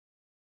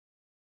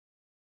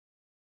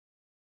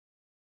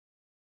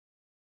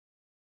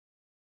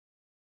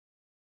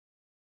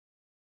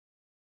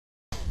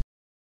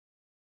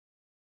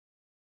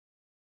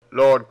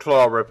Lord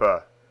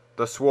Clawripper,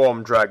 the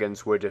swarm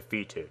dragons were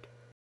defeated.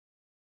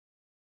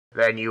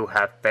 Then you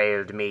have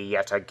failed me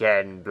yet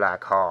again,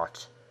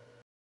 Blackheart.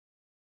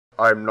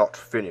 I'm not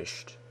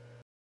finished.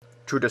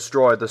 To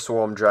destroy the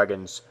swarm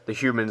dragons, the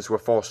humans were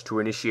forced to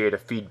initiate a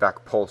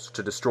feedback pulse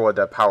to destroy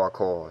their power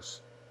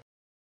cores.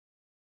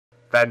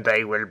 Then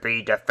they will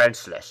be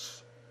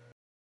defenseless.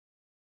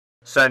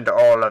 Send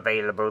all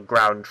available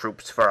ground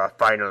troops for a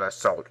final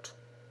assault.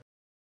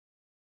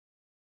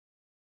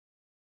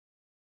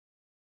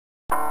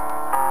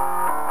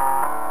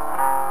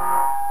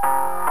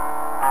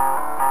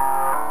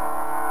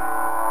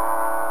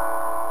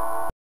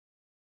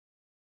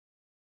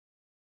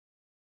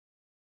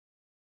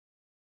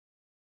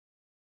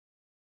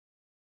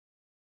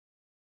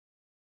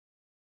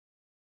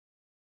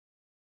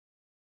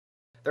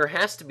 There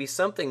has to be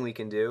something we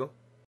can do.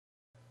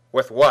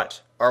 With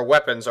what? Our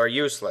weapons are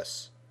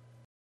useless.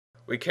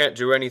 We can't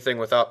do anything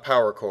without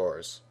power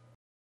cores.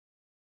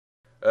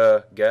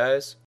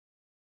 Guys?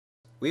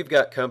 We've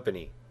got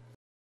company.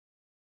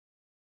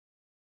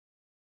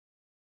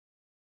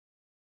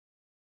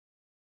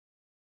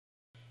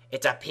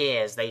 It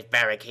appears they've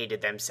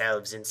barricaded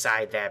themselves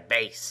inside their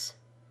base.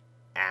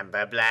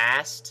 Amber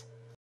Blast?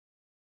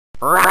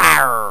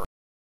 Rawr!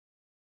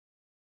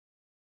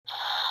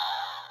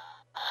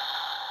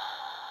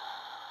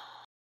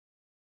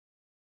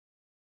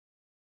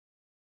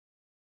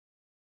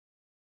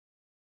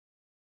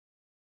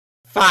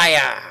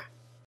 Fire!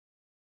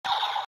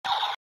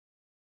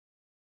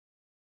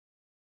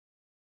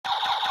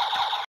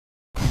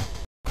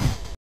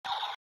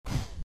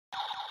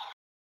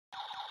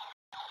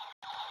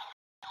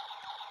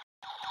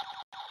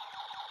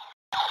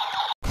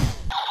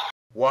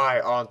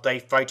 Why aren't they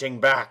fighting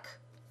back?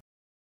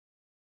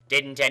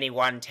 Didn't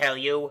anyone tell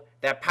you?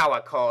 Their power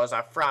cores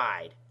are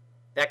fried.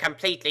 They're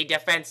completely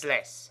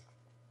defenseless.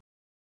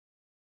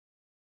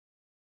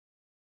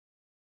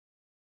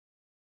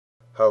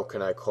 How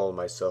can I call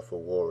myself a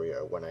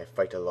warrior when I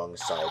fight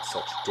alongside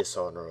such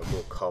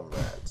dishonorable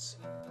comrades?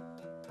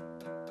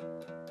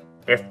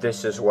 If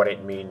this is what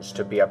it means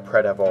to be a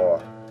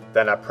Predavor,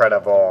 then a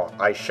Predavor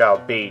I shall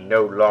be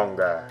no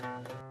longer.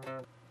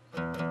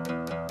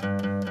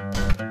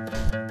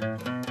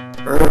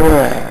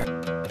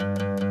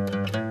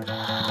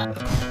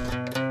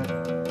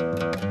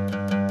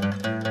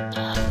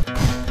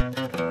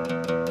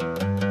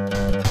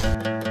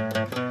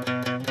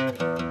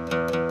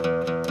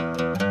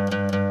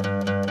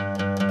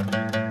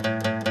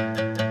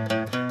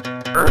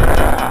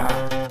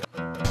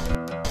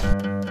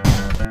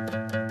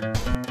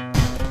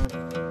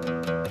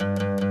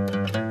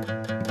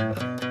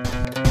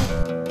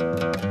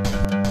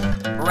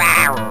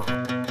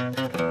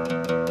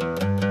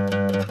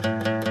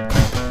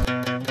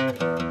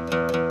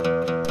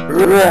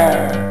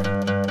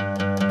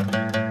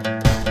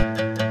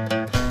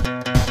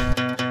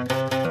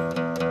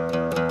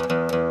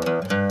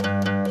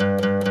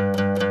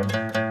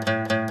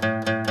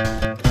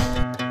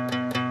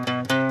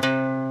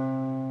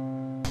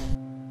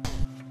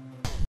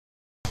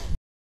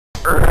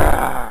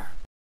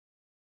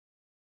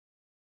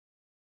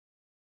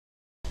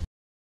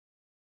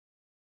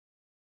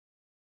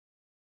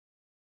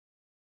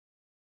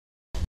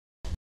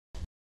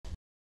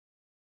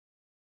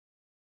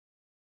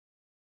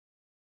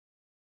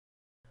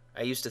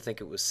 I used to think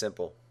it was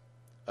simple.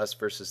 Us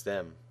versus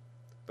them.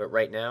 But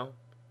right now,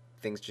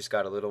 things just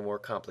got a little more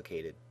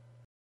complicated.